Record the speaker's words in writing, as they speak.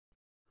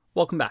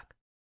Welcome back.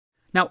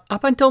 Now,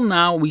 up until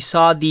now, we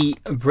saw the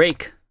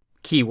break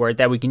keyword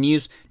that we can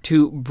use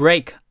to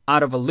break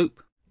out of a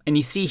loop. And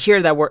you see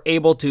here that we're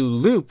able to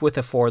loop with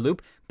a for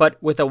loop,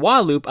 but with a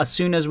while loop, as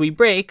soon as we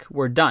break,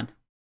 we're done.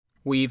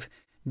 We've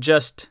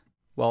just,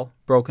 well,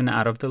 broken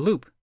out of the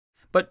loop.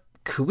 But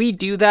could we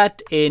do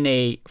that in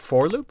a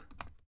for loop?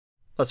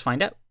 Let's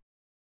find out.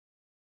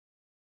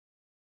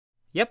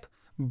 Yep,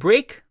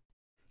 break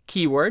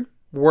keyword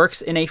works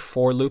in a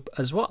for loop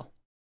as well.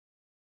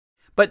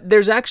 But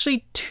there's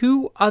actually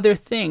two other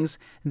things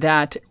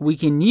that we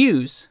can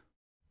use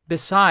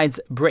besides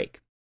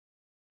break.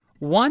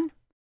 One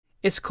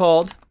is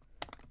called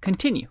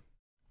continue.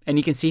 And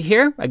you can see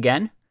here,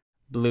 again,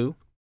 blue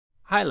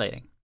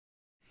highlighting.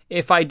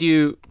 If I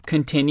do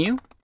continue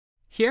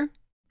here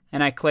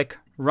and I click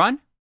run,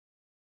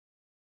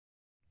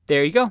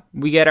 there you go.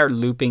 We get our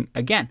looping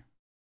again.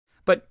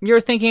 But you're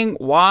thinking,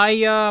 why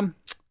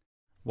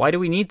do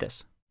we need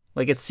this?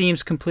 Like, it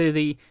seems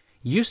completely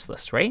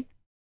useless, right?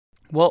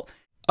 Well,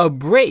 a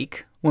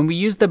break, when we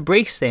use the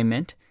break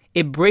statement,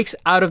 it breaks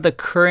out of the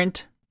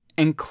current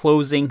and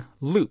closing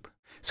loop.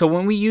 So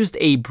when we used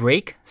a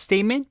break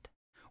statement,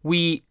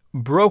 we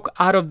broke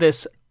out of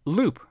this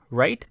loop,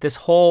 right? This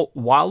whole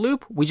while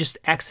loop, we just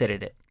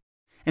exited it.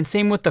 And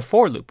same with the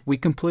for loop, we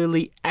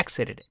completely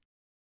exited it.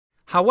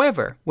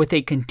 However, with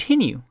a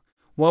continue,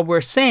 what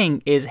we're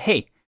saying is,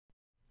 hey,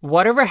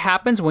 whatever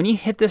happens when you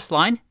hit this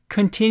line,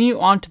 continue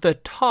on to the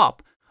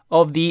top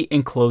of the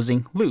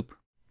enclosing loop.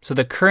 So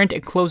the current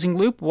enclosing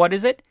loop, what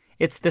is it?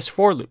 It's this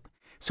for loop.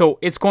 So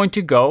it's going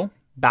to go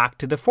back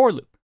to the for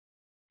loop.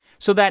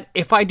 So that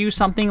if I do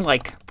something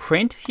like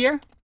print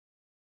here,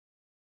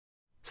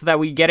 so that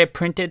we get it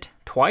printed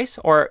twice,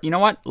 or you know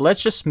what?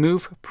 Let's just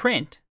move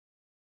print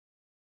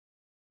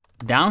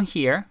down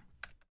here,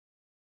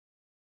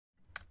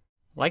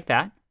 like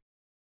that.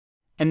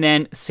 And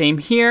then same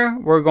here,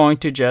 we're going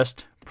to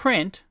just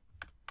print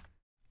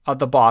at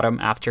the bottom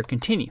after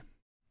continue.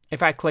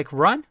 If I click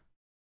run,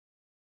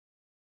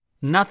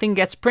 nothing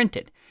gets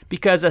printed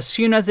because as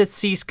soon as it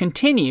sees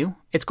continue,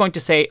 it's going to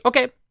say,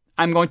 okay,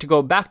 I'm going to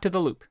go back to the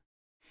loop.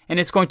 And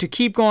it's going to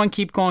keep going,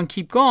 keep going,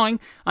 keep going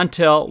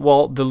until,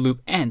 well, the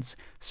loop ends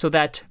so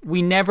that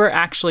we never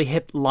actually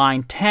hit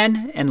line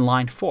 10 and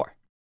line 4.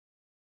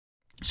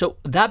 So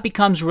that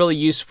becomes really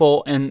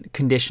useful in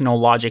conditional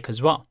logic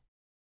as well.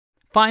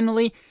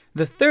 Finally,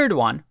 the third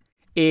one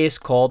is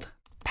called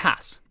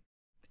pass.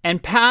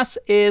 And pass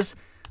is,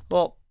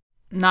 well,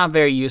 not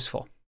very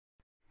useful.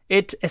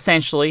 It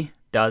essentially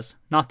does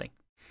nothing.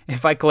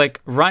 If I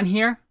click run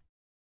here,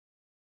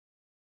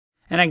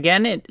 and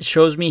again, it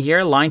shows me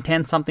here, line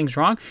 10, something's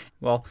wrong.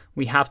 Well,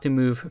 we have to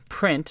move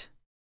print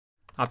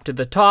up to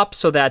the top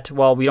so that,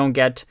 well, we don't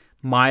get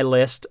my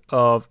list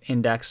of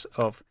index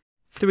of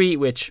 3,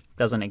 which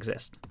doesn't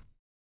exist.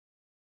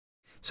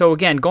 So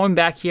again, going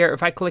back here,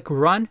 if I click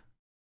run,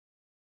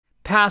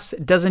 pass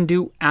doesn't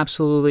do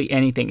absolutely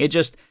anything. It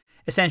just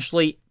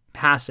essentially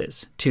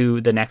passes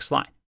to the next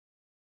line.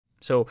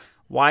 So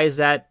why is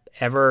that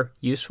ever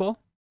useful?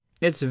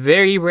 It's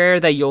very rare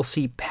that you'll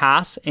see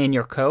pass in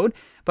your code,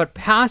 but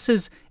pass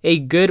is a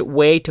good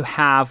way to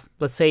have,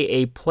 let's say,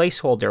 a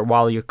placeholder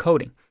while you're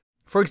coding.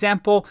 For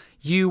example,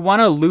 you want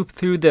to loop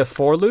through the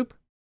for loop,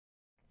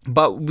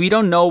 but we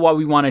don't know what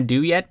we want to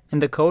do yet in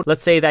the code.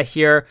 Let's say that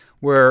here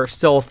we're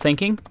still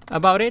thinking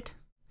about it.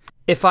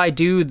 If I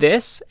do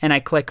this and I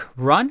click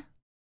run,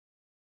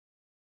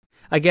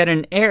 I get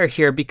an error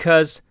here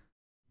because,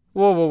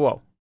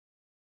 whoa.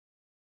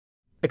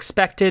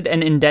 Expected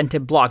an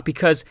indented block,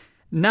 because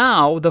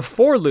now the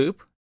for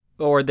loop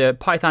or the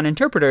Python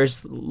interpreter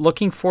is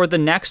looking for the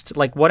next,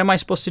 like, what am I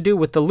supposed to do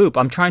with the loop?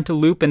 I'm trying to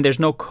loop and there's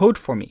no code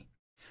for me.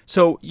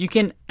 So you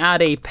can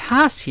add a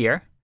pass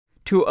here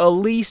to at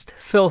least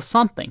fill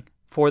something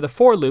for the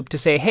for loop to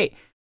say, hey,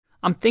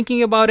 I'm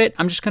thinking about it.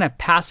 I'm just going to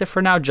pass it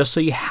for now just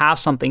so you have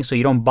something so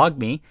you don't bug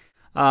me,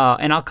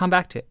 and I'll come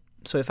back to it.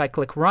 So if I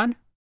click run,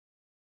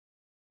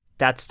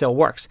 that still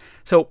works.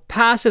 So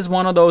pass is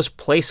one of those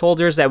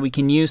placeholders that we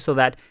can use so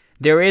that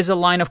there is a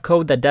line of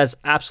code that does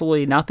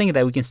absolutely nothing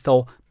that we can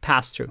still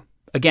pass through.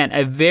 Again,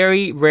 a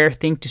very rare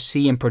thing to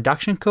see in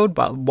production code,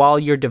 but while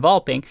you're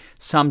developing,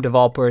 some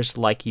developers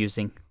like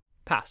using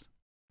pass.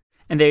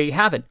 And there you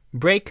have it,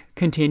 break,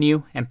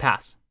 continue, and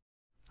pass.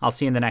 I'll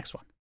see you in the next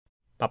one.